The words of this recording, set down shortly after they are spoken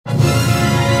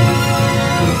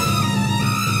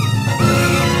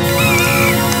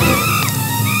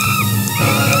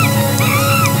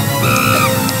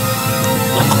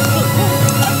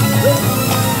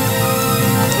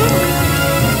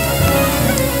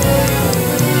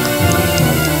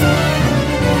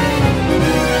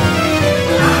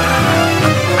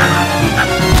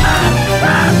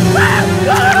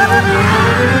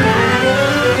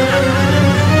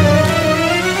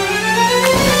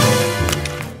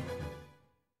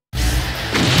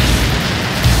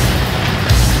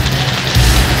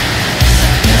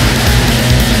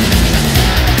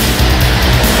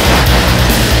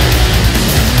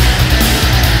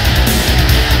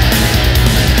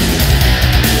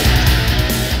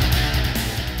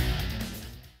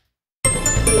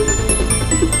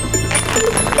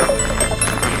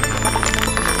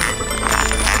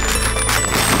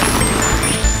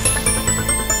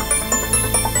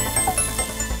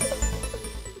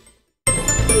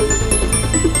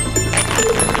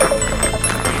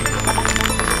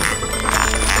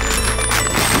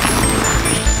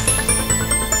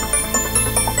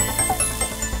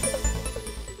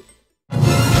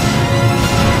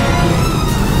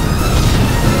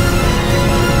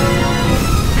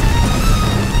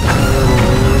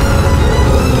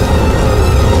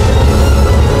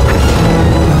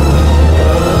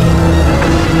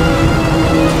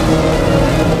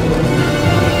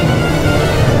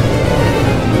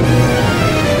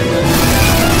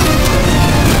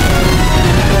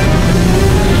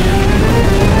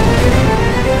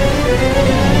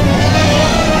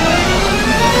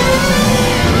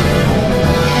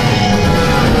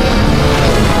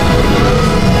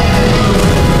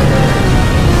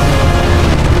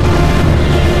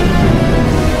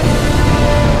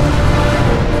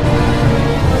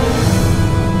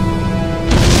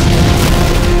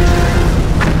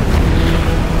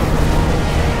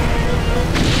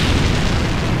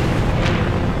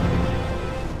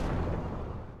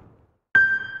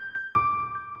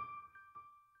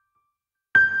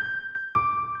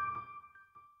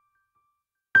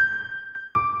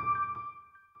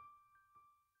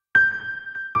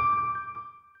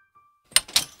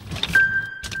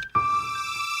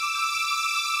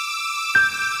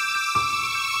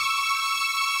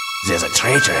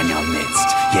traitor in your midst.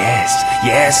 Yes,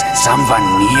 yes, someone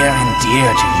near and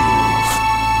dear to you.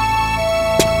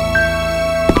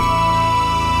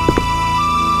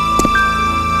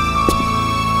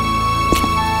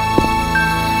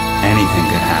 Anything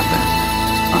could happen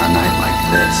on a night like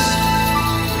this.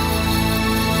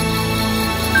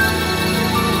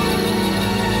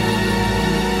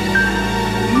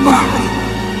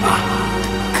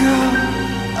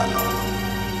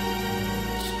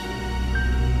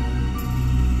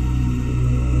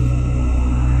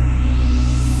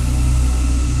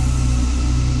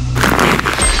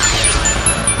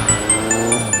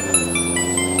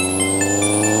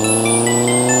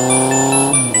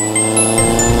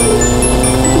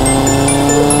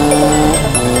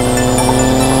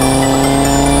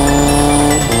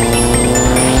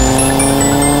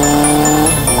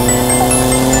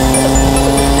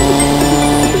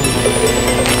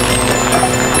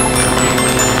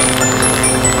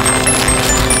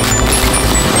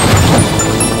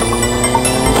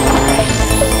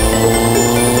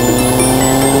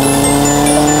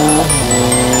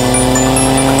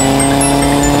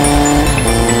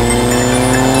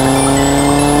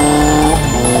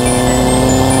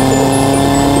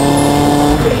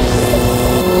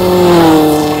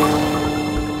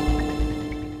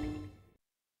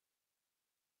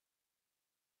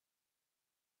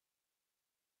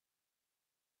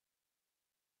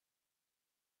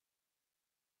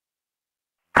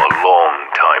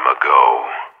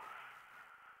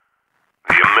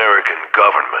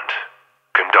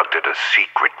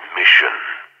 Secret mission.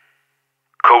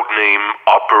 Codename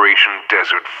Operation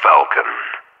Desert Falcon.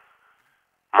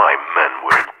 My men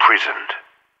were imprisoned,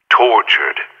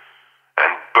 tortured,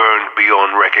 and burned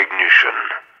beyond recognition.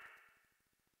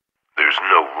 There's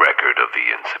no record of the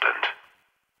incident.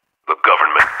 The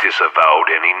government disavowed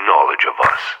any knowledge of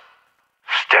us.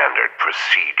 Standard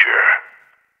procedure.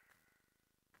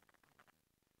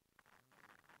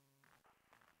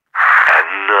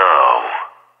 And now,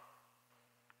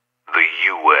 the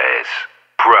U.S.,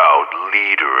 proud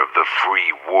leader of the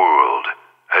free world,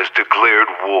 has declared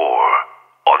war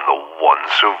on the one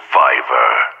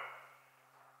survivor.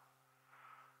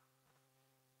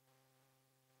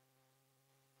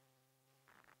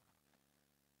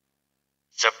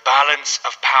 The balance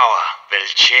of power will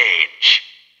change.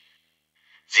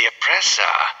 The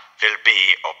oppressor will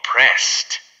be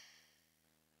oppressed.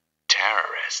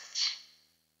 Terrorists.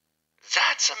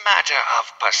 That's a matter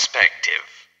of perspective.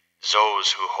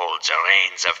 Those who hold the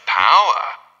reins of power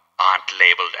aren't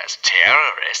labeled as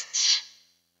terrorists.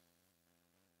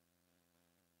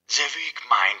 The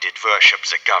weak-minded worship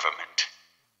the government.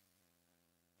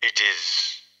 It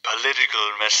is political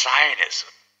messianism.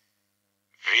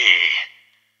 We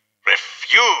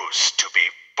refuse to be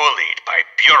bullied by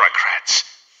bureaucrats,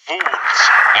 fools,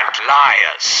 and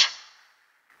liars.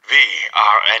 We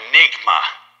are Enigma.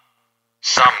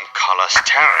 Some call us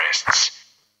terrorists,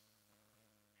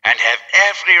 and have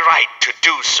every right to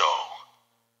do so.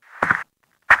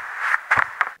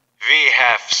 We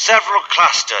have several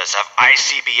clusters of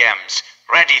ICBMs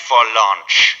ready for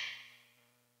launch.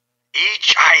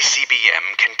 Each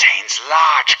ICBM contains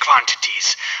large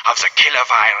quantities of the killer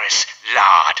virus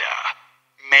LADA,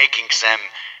 making them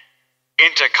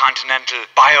intercontinental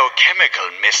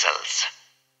biochemical missiles.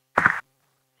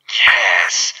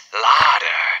 Yes,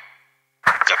 LADA.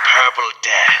 The purple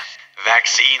death.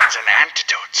 Vaccines and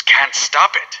antidotes can't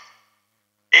stop it.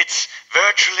 It's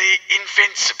virtually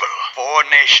invincible. 4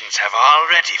 nations have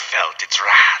already felt its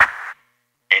wrath.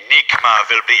 Enigma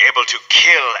will be able to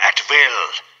kill at will.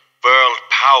 World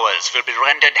powers will be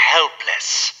rendered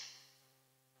helpless.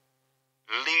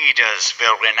 Leaders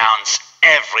will renounce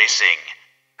everything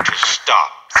to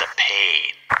stop the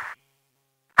pain.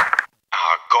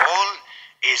 Our goal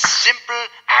is simple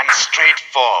and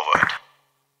straightforward.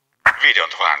 We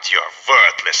don't want your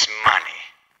worthless money.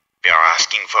 We are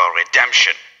asking for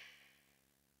redemption.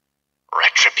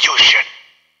 Retribution.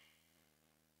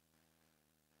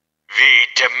 We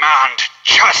demand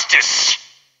justice.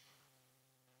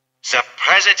 The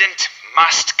President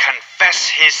must confess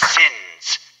his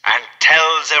sins and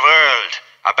tell the world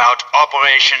about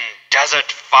Operation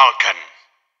Desert Falcon.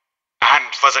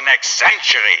 And for the next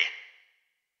century,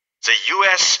 the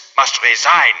U.S. must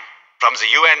resign from the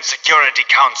UN Security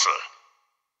Council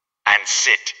and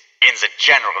sit in the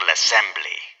General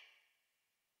Assembly.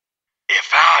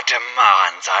 If our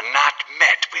demands are not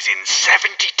met within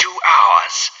 72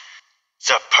 hours,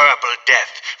 the Purple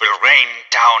Death will rain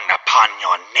down upon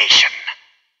your nation.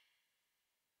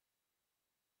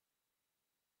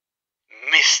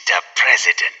 Mr.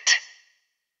 President,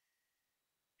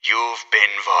 you've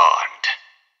been warned.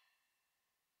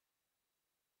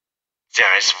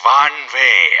 There is one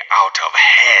way out of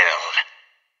hell.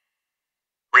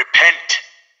 Repent.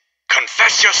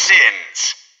 Confess your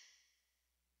sins.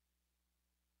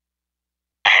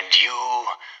 And you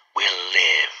will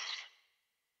live.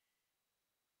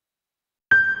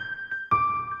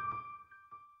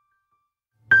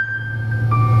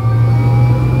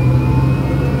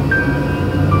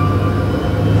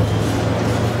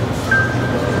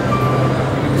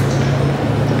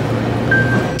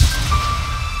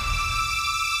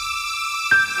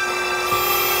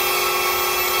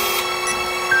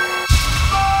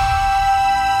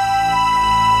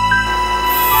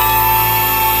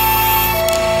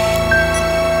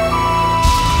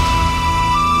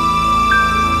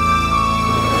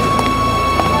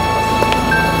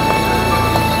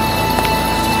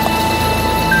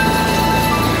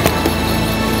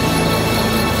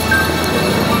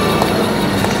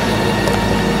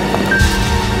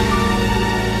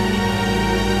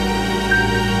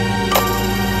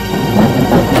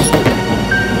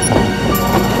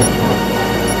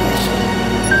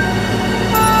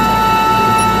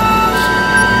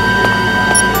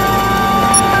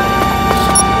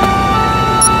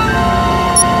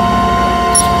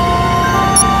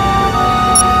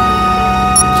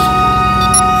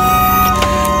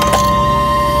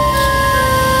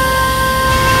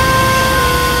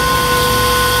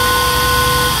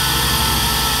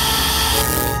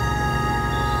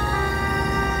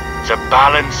 The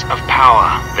balance of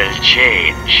power will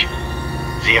change.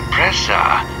 The oppressor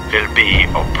will be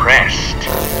oppressed.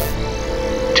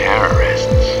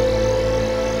 Terrorists.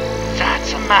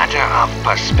 That's a matter of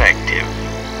perspective.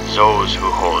 Those who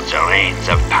hold the reins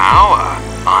of power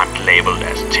aren't labeled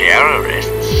as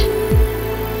terrorists.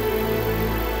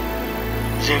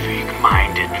 The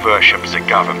weak-minded worship the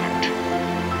government.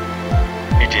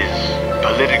 It is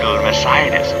political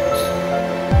messianism.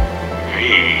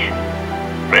 We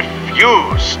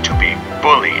refuse to be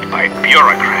bullied by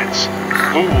bureaucrats,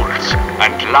 fools,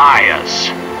 and liars.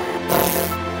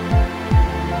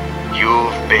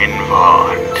 You've been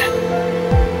warned.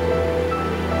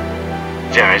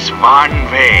 There is one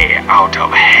way out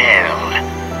of hell.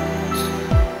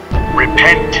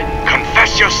 Repent,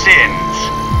 confess your sins,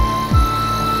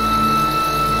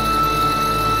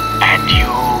 and you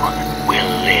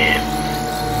will live.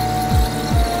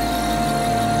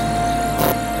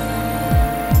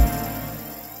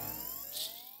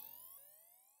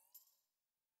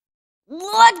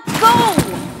 Let go!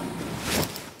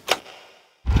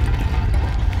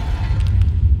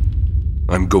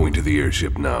 I'm going to the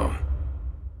airship now.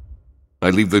 I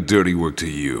leave the dirty work to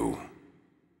you.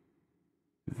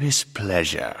 With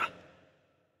pleasure.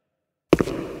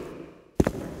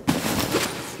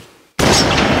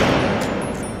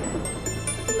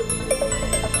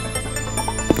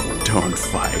 Don't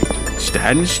fight.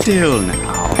 Stand still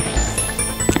now.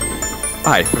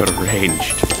 I've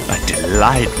arranged a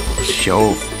delightful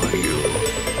show for you.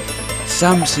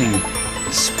 Something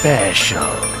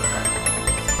special.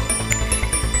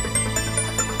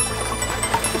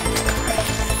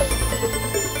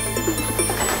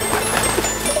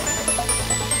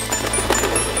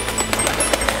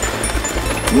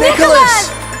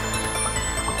 Nicholas!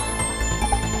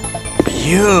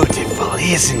 Beautiful,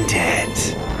 isn't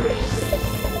it?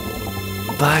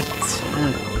 But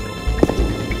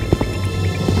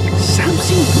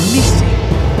something missing.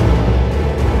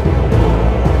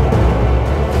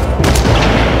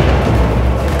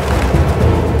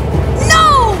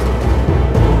 No!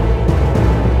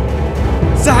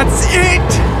 That's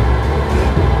it!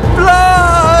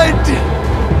 Blood!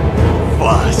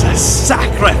 Was a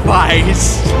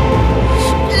sacrifice!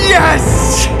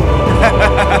 Yes!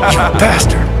 You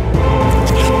bastard!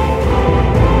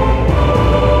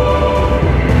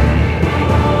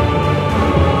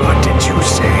 What did you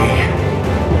say?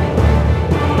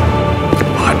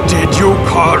 What did you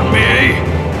call me?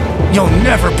 You'll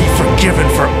never be forgiven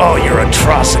for all your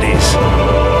atrocities.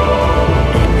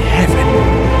 In heaven,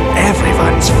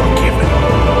 everyone's forgiven.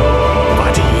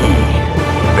 But he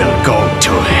will go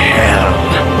to hell.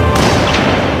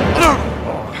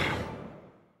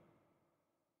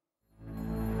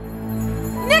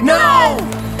 No!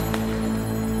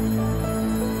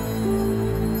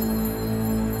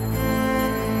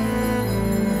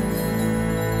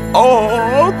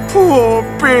 Oh, poor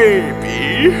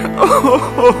baby.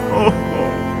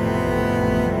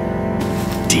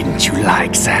 Didn't you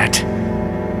like that?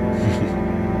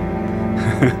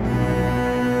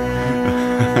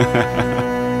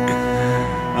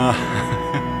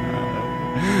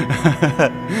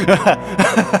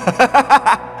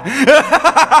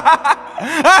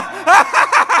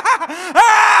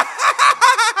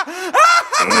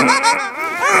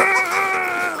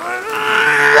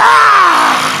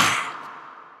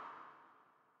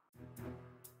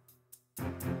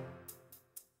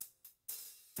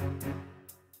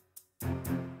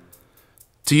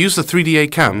 To use the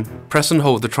 3DA cam, press and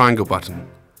hold the triangle button.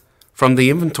 From the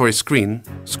inventory screen,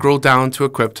 scroll down to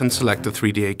Equipped and select the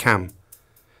 3DA cam.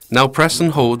 Now press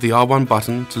and hold the R1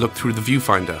 button to look through the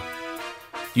viewfinder.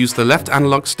 Use the left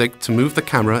analog stick to move the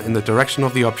camera in the direction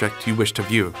of the object you wish to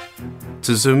view.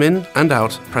 To zoom in and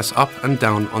out, press up and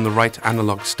down on the right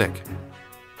analog stick.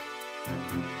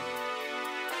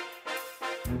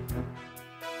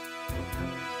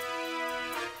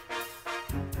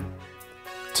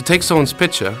 To take someone's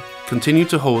picture, continue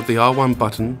to hold the R1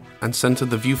 button and center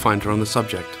the viewfinder on the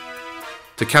subject.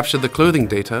 To capture the clothing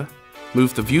data,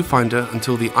 move the viewfinder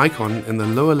until the icon in the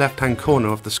lower left-hand corner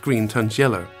of the screen turns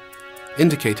yellow,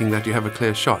 indicating that you have a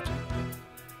clear shot.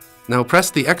 Now press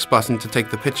the X button to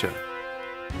take the picture.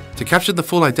 To capture the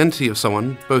full identity of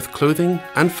someone, both clothing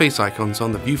and face icons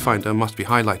on the viewfinder must be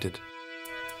highlighted.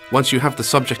 Once you have the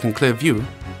subject in clear view,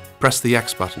 press the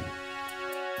X button.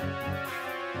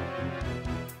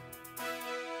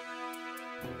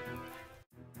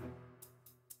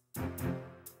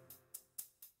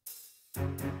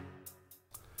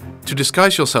 To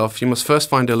disguise yourself, you must first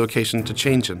find a location to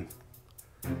change in.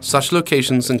 Such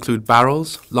locations include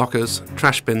barrels, lockers,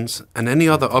 trash bins, and any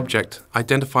other object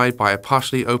identified by a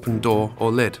partially open door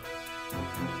or lid.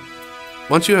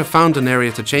 Once you have found an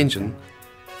area to change in,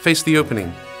 face the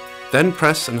opening. Then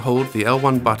press and hold the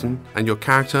L1 button and your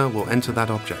character will enter that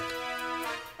object.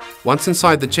 Once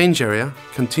inside the change area,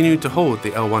 continue to hold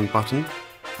the L1 button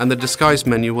and the disguise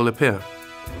menu will appear.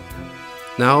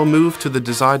 Now move to the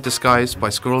desired disguise by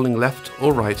scrolling left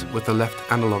or right with the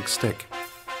left analog stick.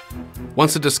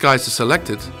 Once the disguise is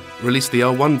selected, release the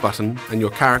L1 button and your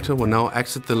character will now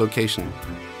exit the location,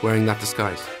 wearing that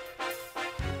disguise.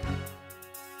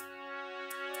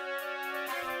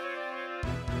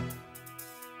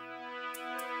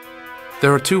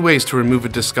 There are two ways to remove a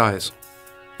disguise.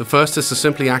 The first is to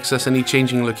simply access any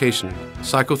changing location.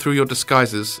 Cycle through your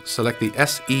disguises, select the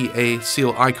SEA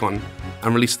seal icon,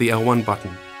 and release the L1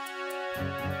 button.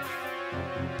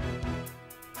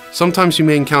 Sometimes you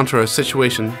may encounter a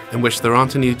situation in which there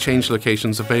aren't any change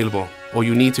locations available, or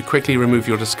you need to quickly remove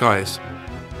your disguise.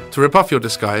 To rip off your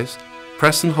disguise,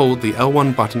 press and hold the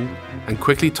L1 button and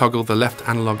quickly toggle the left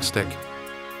analog stick.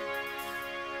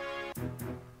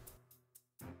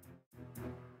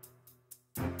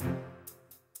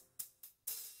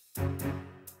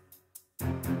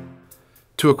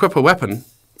 To equip a weapon,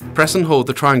 press and hold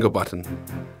the triangle button.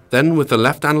 Then with the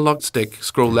left analog stick,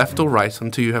 scroll left or right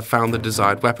until you have found the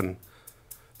desired weapon.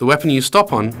 The weapon you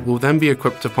stop on will then be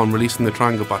equipped upon releasing the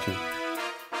triangle button.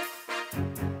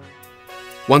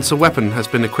 Once a weapon has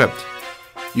been equipped,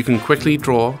 you can quickly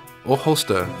draw or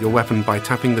holster your weapon by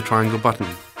tapping the triangle button.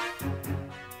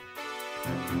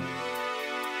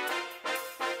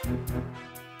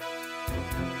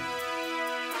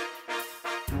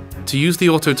 To use the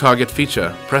auto-target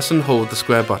feature, press and hold the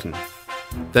square button.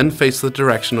 Then face the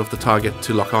direction of the target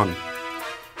to lock on.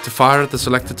 To fire at the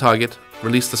selected target,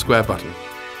 release the square button.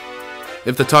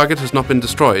 If the target has not been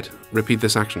destroyed, repeat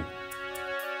this action.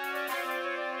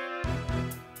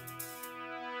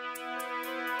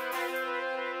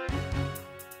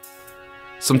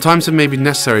 Sometimes it may be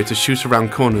necessary to shoot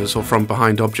around corners or from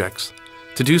behind objects.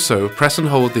 To do so, press and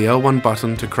hold the L1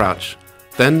 button to crouch.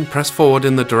 Then press forward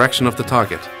in the direction of the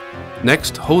target.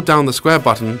 Next, hold down the square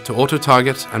button to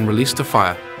auto-target and release to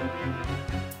fire.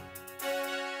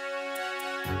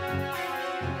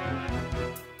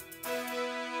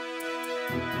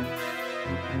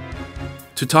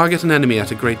 To target an enemy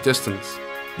at a great distance,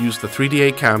 use the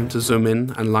 3DA cam to zoom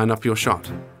in and line up your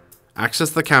shot.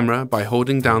 Access the camera by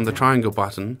holding down the triangle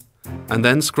button, and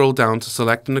then scroll down to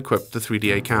select and equip the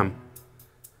 3DA cam.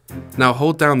 Now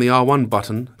hold down the R1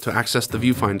 button to access the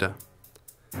viewfinder.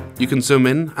 You can zoom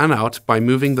in and out by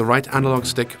moving the right analog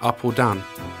stick up or down.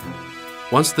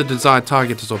 Once the desired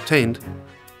target is obtained,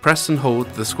 press and hold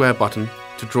the square button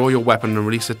to draw your weapon and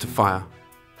release it to fire.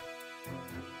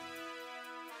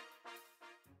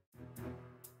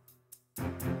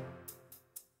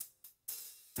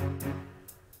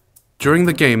 During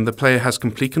the game, the player has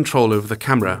complete control over the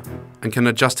camera and can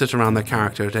adjust it around their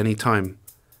character at any time.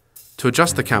 To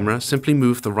adjust the camera, simply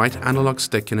move the right analog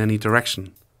stick in any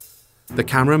direction. The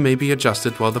camera may be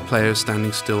adjusted while the player is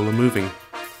standing still or moving.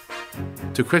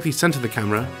 To quickly center the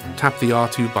camera, tap the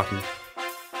R2 button.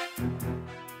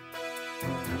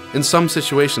 In some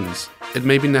situations, it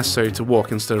may be necessary to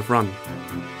walk instead of run.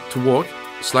 To walk,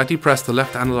 slightly press the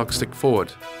left analog stick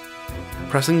forward.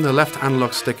 pressing the left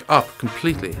analog stick up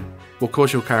completely will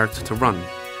cause your character to run.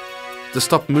 To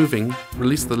stop moving,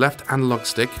 release the left analog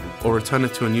stick or return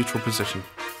it to a neutral position.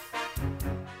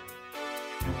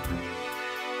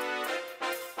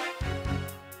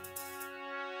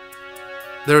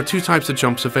 There are two types of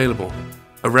jumps available,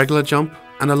 a regular jump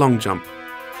and a long jump.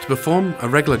 To perform a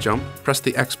regular jump, press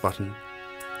the X button.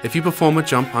 If you perform a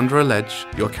jump under a ledge,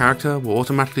 your character will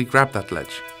automatically grab that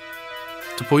ledge.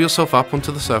 To pull yourself up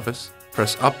onto the surface,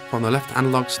 press up on the left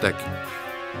analog stick.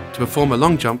 To perform a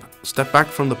long jump, step back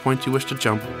from the point you wish to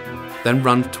jump, then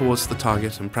run towards the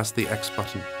target and press the X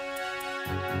button.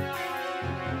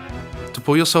 To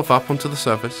pull yourself up onto the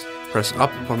surface, press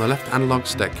up on the left analog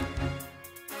stick.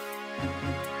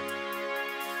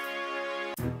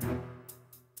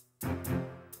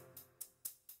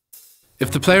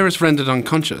 If the player is rendered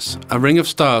unconscious, a ring of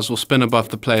stars will spin above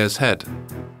the player's head.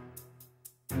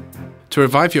 To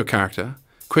revive your character,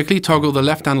 quickly toggle the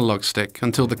left analog stick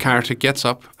until the character gets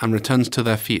up and returns to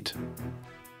their feet.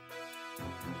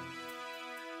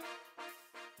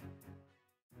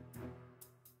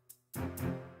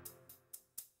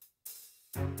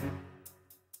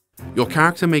 Your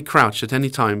character may crouch at any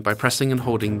time by pressing and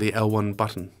holding the L1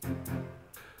 button.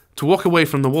 To walk away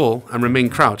from the wall and remain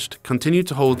crouched, continue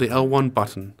to hold the L1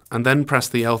 button and then press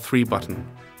the L3 button.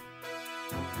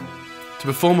 To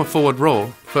perform a forward roll,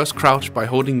 first crouch by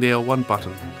holding the L1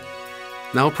 button.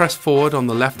 Now press forward on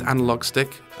the left analog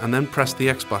stick and then press the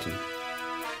X button.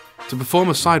 To perform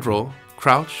a side roll,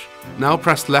 crouch, now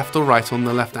press left or right on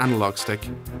the left analog stick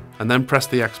and then press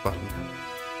the X button.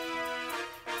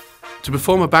 To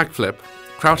perform a backflip,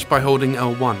 crouch by holding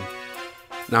L1.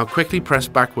 Now quickly press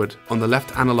backward on the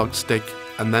left analog stick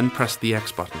and then press the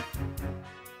X button.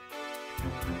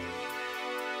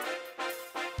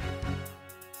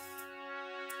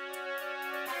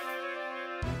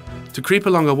 To creep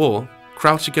along a wall,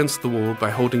 crouch against the wall by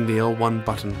holding the L1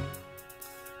 button.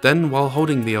 Then, while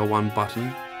holding the L1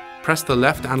 button, press the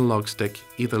left analog stick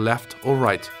either left or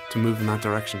right to move in that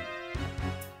direction.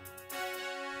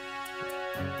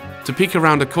 To peek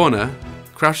around a corner,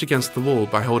 crouch against the wall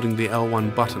by holding the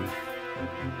L1 button.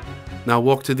 Now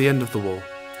walk to the end of the wall.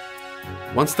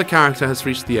 Once the character has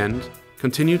reached the end,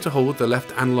 continue to hold the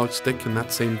left analog stick in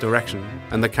that same direction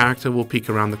and the character will peek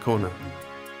around the corner.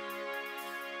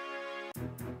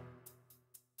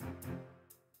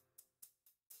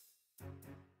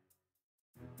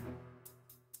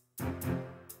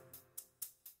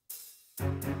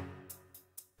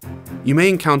 You may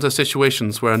encounter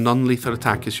situations where a non-lethal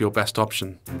attack is your best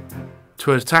option.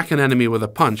 To attack an enemy with a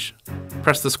punch,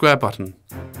 press the square button.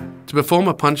 To perform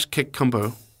a punch-kick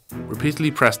combo,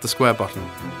 repeatedly press the square button.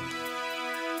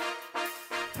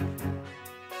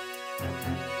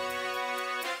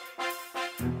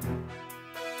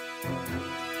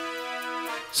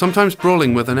 Sometimes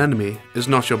brawling with an enemy is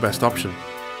not your best option,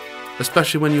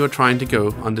 especially when you are trying to go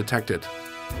undetected.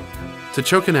 To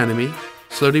choke an enemy,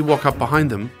 slowly walk up behind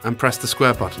them and press the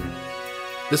square button.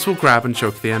 This will grab and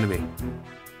choke the enemy.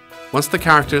 Once the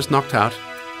character is knocked out,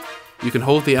 you can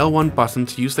hold the L1 button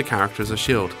to use the character as a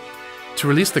shield. To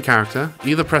release the character,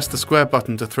 either press the square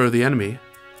button to throw the enemy,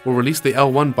 or release the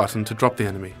L1 button to drop the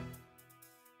enemy.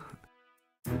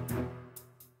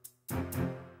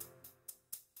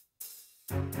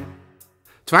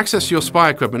 To access your spy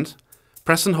equipment,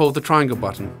 press and hold the triangle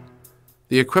button.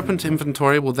 The equipment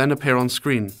inventory will then appear on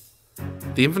screen.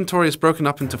 The inventory is broken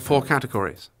up into 4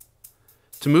 categories.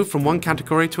 To move from one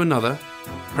category to another,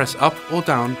 press up or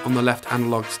down on the left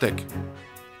analog stick.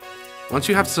 Once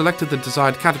you have selected the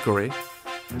desired category,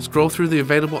 scroll through the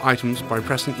available items by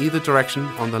pressing either direction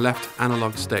on the left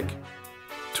analog stick.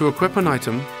 To equip an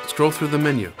item, scroll through the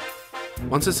menu.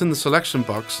 Once it's in the selection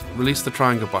box, release the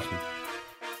triangle button.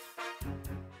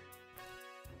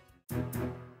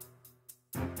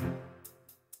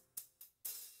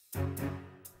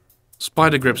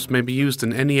 Spider grips may be used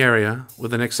in any area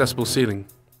with an accessible ceiling.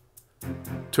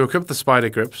 To equip the spider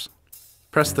grips,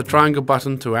 press the triangle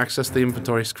button to access the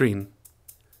inventory screen.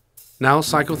 Now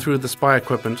cycle through the spy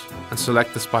equipment and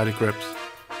select the spider grips.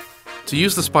 To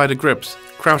use the spider grips,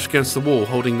 crouch against the wall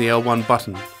holding the L1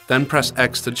 button, then press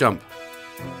X to jump.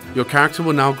 Your character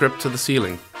will now grip to the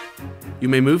ceiling. You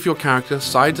may move your character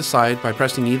side to side by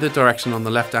pressing either direction on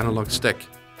the left analog stick.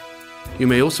 You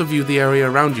may also view the area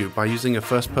around you by using a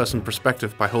first-person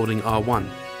perspective by holding R1.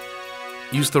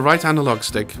 Use the right analog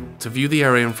stick to view the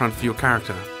area in front of your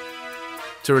character.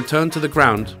 To return to the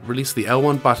ground, release the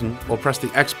L1 button or press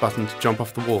the X button to jump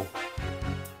off the wall.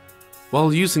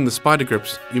 While using the spider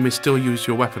grips, you may still use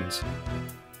your weapons.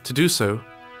 To do so,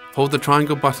 hold the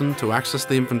triangle button to access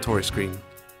the inventory screen.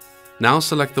 Now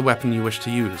select the weapon you wish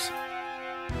to use.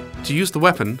 To use the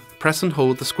weapon, press and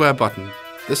hold the square button.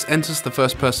 This enters the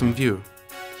first-person view.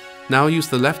 Now use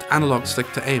the left analog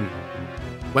stick to aim.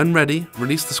 When ready,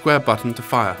 release the square button to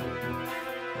fire.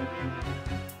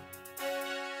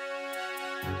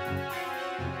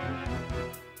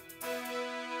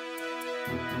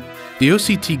 The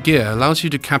OCT gear allows you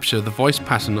to capture the voice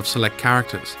pattern of select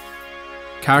characters.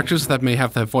 Characters that may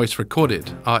have their voice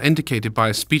recorded are indicated by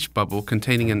a speech bubble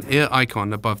containing an ear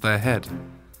icon above their head.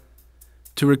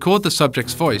 To record the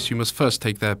subject's voice, you must first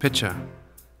take their picture.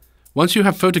 Once you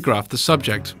have photographed the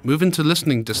subject, move into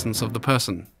listening distance of the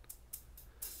person.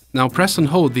 Now press and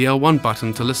hold the L1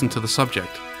 button to listen to the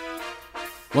subject.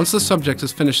 Once the subject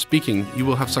has finished speaking, you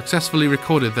will have successfully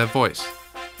recorded their voice.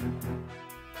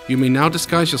 You may now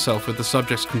disguise yourself with the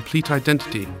subject's complete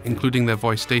identity, including their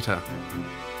voice data.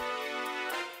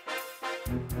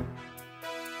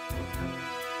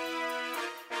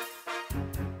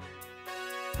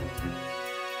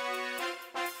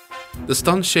 The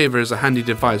stun shaver is a handy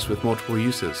device with multiple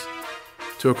uses.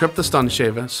 To equip the stun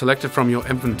shaver, select it from your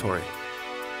inventory.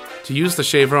 To use the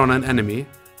shaver on an enemy,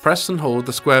 press and hold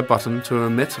the square button to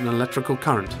emit an electrical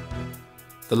current.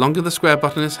 The longer the square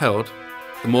button is held,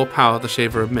 the more power the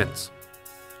shaver emits.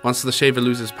 Once the shaver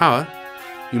loses power,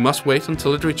 you must wait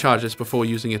until it recharges before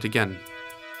using it again.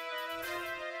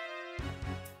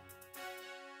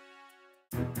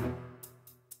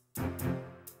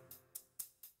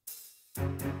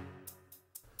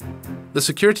 The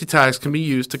security tags can be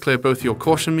used to clear both your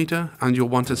caution meter and your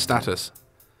wanted status.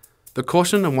 The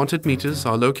caution and wanted meters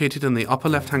are located in the upper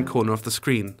left-hand corner of the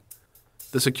screen.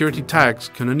 The security tags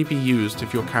can only be used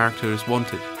if your character is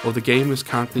wanted or the game is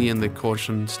currently in the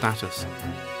caution status.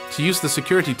 To use the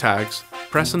security tags,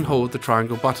 press and hold the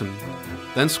triangle button,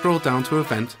 then scroll down to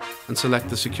Event and select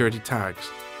the security tags.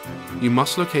 You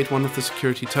must locate one of the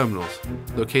security terminals,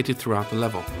 located throughout the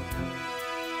level.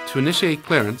 To initiate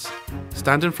clearance,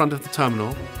 stand in front of the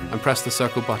terminal and press the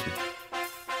circle button.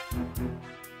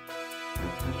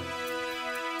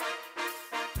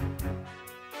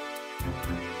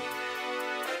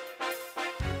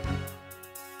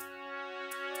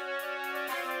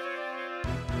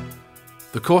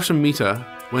 The caution meter,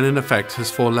 when in effect,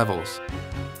 has 4 levels: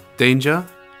 Danger,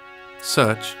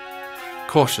 Search,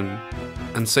 Caution,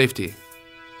 and Safety.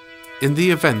 In the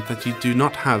event that you do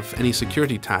not have any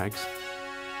security tags,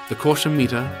 the caution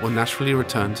meter will naturally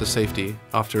return to safety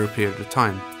after a period of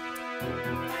time.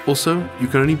 Also, you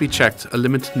can only be checked a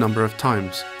limited number of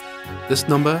times. This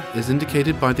number is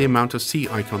indicated by the amount of C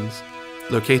icons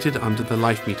located under the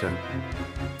life meter.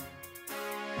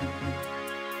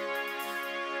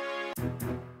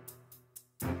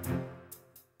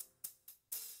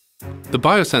 The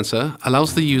biosensor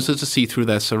allows the user to see through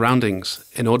their surroundings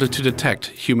in order to detect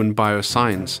human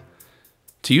biosigns.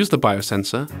 To use the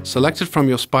biosensor, select it from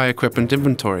your spy equipment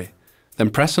inventory,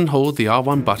 then press and hold the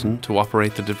R1 button to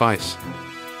operate the device.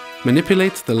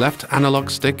 Manipulate the left analog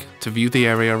stick to view the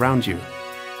area around you.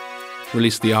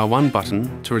 Release the R1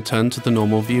 button to return to the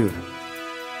normal view.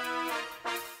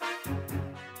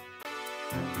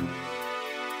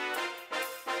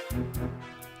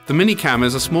 The minicam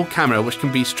is a small camera which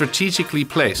can be strategically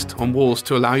placed on walls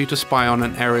to allow you to spy on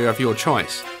an area of your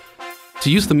choice. To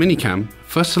use the minicam,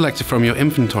 first select it from your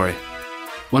inventory.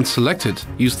 Once selected,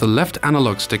 use the left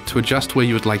analog stick to adjust where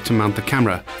you would like to mount the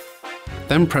camera.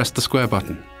 Then press the square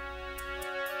button.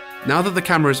 Now that the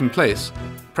camera is in place,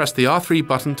 press the R3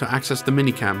 button to access the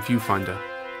minicam viewfinder.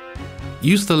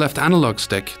 Use the left analog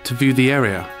stick to view the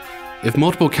area. If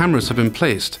multiple cameras have been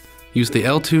placed, use the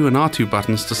L2 and R2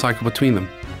 buttons to cycle between them.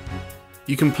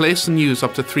 You can place and use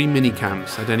up to 3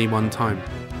 minicams at any one time.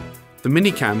 The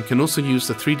minicam can also use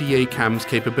the 3DA cam's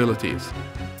capabilities.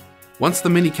 Once the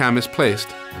minicam is placed,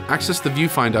 access the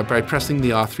viewfinder by pressing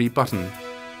the R3 button.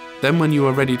 Then when you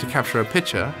are ready to capture a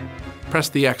picture, press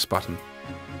the X button.